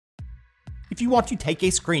If you want to take a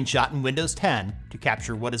screenshot in Windows 10 to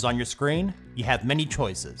capture what is on your screen, you have many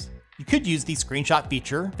choices. You could use the screenshot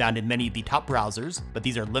feature found in many of the top browsers, but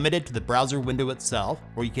these are limited to the browser window itself,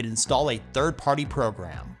 or you could install a third-party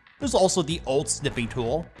program. There's also the old Snipping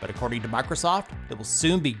Tool, but according to Microsoft, it will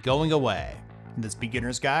soon be going away. In this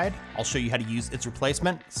beginner's guide, I'll show you how to use its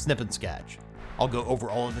replacement, Snipping Sketch. I'll go over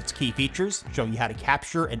all of its key features, showing you how to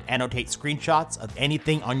capture and annotate screenshots of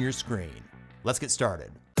anything on your screen. Let's get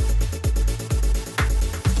started.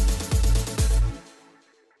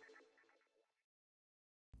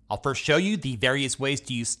 I'll first show you the various ways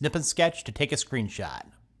to use Snipping Sketch to take a screenshot.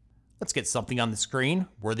 Let's get something on the screen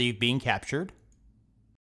worthy of being captured.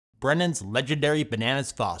 Brennan's legendary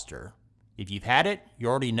Bananas Foster. If you've had it, you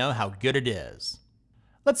already know how good it is.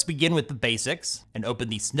 Let's begin with the basics and open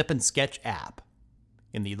the Snipping Sketch app.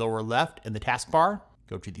 In the lower left in the taskbar,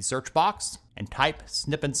 go to the search box and type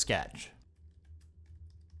Snipping Sketch.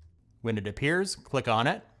 When it appears, click on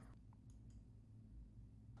it.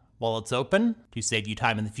 While it's open, to save you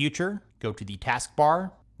time in the future, go to the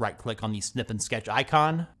taskbar, right-click on the Snipping Sketch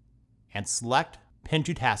icon, and select Pin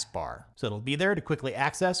to Taskbar, so it'll be there to quickly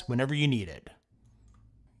access whenever you need it.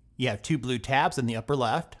 You have two blue tabs in the upper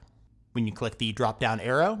left. When you click the drop-down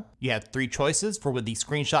arrow, you have three choices for when the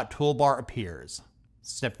screenshot toolbar appears.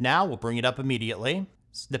 Snip Now will bring it up immediately.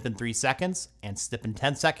 Snip in 3 seconds and Snip in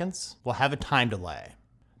 10 seconds will have a time delay.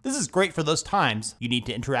 This is great for those times you need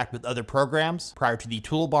to interact with other programs prior to the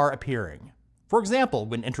toolbar appearing. For example,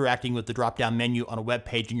 when interacting with the drop-down menu on a web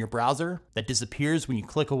page in your browser that disappears when you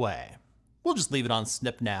click away. We'll just leave it on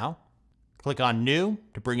Snip Now. Click on New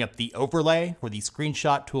to bring up the overlay for the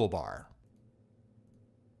screenshot toolbar.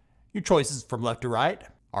 Your choices from left to right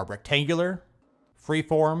are rectangular,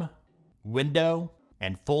 freeform, window,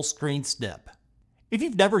 and full screen snip. If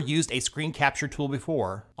you've never used a screen capture tool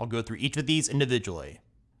before, I'll go through each of these individually.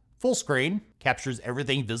 Full screen captures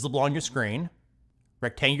everything visible on your screen.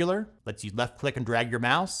 Rectangular lets you left click and drag your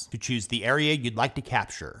mouse to choose the area you'd like to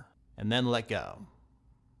capture, and then let go.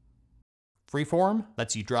 Freeform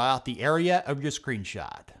lets you draw out the area of your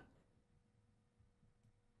screenshot.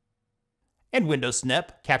 And Window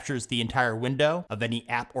Snip captures the entire window of any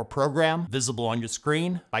app or program visible on your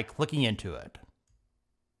screen by clicking into it.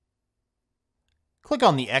 Click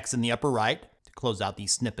on the X in the upper right to close out the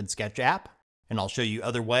Snipping Sketch app, and I'll show you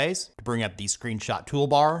other ways to bring up the screenshot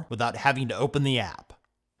toolbar without having to open the app.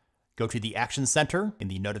 Go to the Action Center in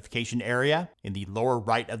the notification area in the lower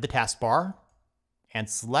right of the taskbar, and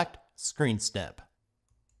select Screen Snip.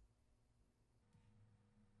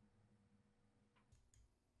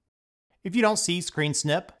 If you don't see Screen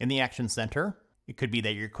Snip in the Action Center, it could be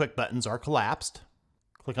that your quick buttons are collapsed.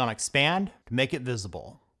 Click on Expand to make it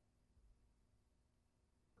visible.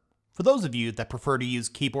 For those of you that prefer to use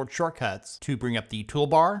keyboard shortcuts to bring up the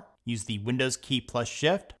toolbar, use the Windows key plus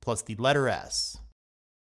Shift plus the letter S.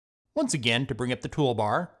 Once again, to bring up the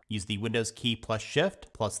toolbar, use the Windows key plus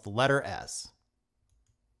Shift plus the letter S.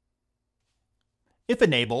 If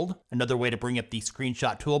enabled, another way to bring up the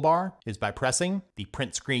screenshot toolbar is by pressing the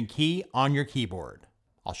print screen key on your keyboard.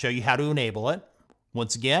 I'll show you how to enable it.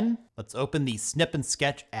 Once again, let's open the Snipping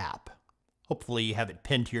Sketch app. Hopefully you have it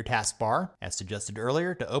pinned to your taskbar, as suggested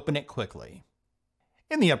earlier, to open it quickly.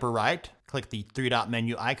 In the upper right, click the three-dot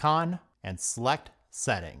menu icon and select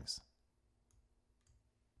Settings.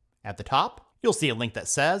 At the top, you'll see a link that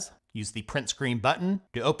says, use the print screen button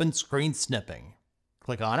to open screen snipping.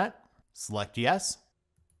 Click on it, select Yes.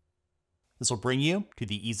 This will bring you to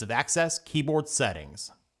the Ease of Access keyboard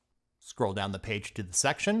settings. Scroll down the page to the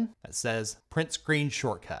section that says Print Screen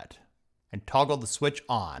Shortcut, and toggle the switch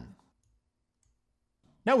on.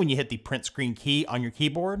 Now when you hit the print screen key on your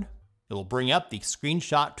keyboard, it will bring up the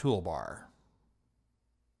screenshot toolbar.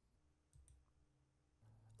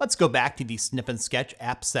 Let's go back to the Snipping Sketch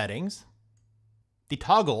app settings. The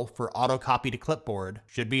toggle for auto copy to clipboard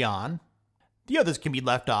should be on. The others can be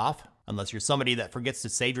left off, unless you're somebody that forgets to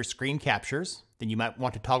save your screen captures, then you might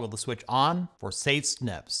want to toggle the switch on for save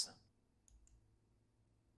snips.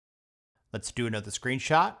 Let's do another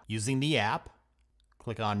screenshot using the app.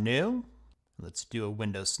 Click on New. Let's do a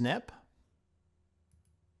window snip.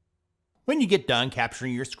 When you get done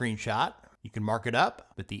capturing your screenshot, you can mark it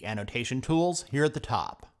up with the annotation tools here at the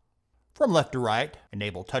top. From left to right,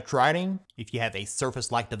 enable touch writing if you have a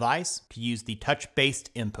Surface-like device to use the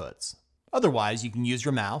touch-based inputs. Otherwise, you can use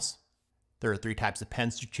your mouse. There are 3 types of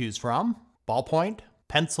pens to choose from: ballpoint,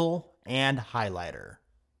 pencil, and highlighter.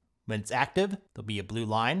 When it's active, there'll be a blue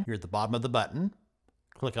line here at the bottom of the button.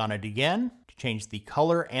 Click on it again to change the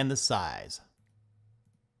color and the size.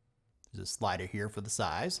 There's a slider here for the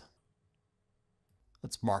size.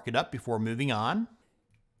 Let's mark it up before moving on.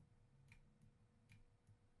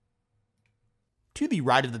 To the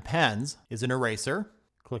right of the pens is an eraser.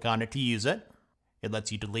 Click on it to use it. It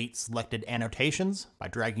lets you delete selected annotations by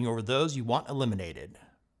dragging over those you want eliminated.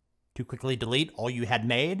 To quickly delete all you had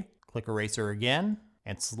made, click Eraser again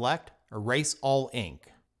and select Erase All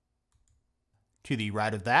Ink. To the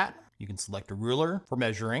right of that, you can select a ruler for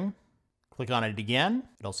measuring. Click on it again.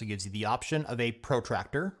 It also gives you the option of a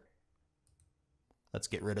protractor. Let's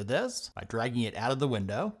get rid of this by dragging it out of the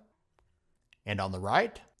window. And on the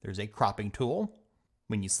right, there's a cropping tool.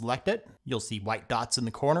 When you select it, you'll see white dots in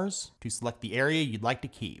the corners to select the area you'd like to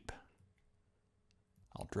keep.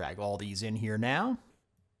 I'll drag all these in here now.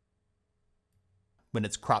 When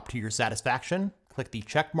it's cropped to your satisfaction, click the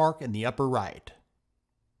check mark in the upper right.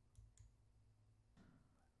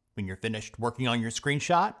 When you're finished working on your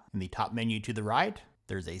screenshot, in the top menu to the right,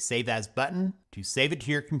 there's a Save As button to save it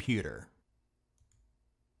to your computer.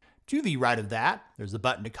 To the right of that, there's a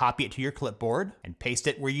button to copy it to your clipboard and paste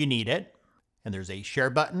it where you need it. And there's a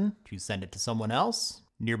Share button to send it to someone else,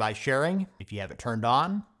 nearby sharing if you have it turned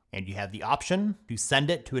on, and you have the option to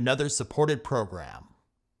send it to another supported program.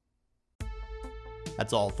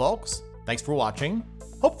 That's all, folks. Thanks for watching.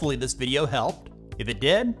 Hopefully this video helped. If it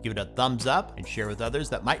did, give it a thumbs up and share with others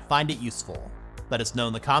that might find it useful. Let us know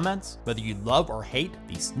in the comments whether you love or hate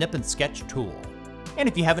the Snip and Sketch tool. And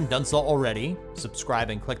if you haven't done so already,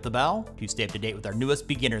 subscribe and click the bell to stay up to date with our newest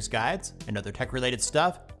beginner's guides and other tech-related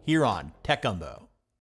stuff here on Tech Gumbo.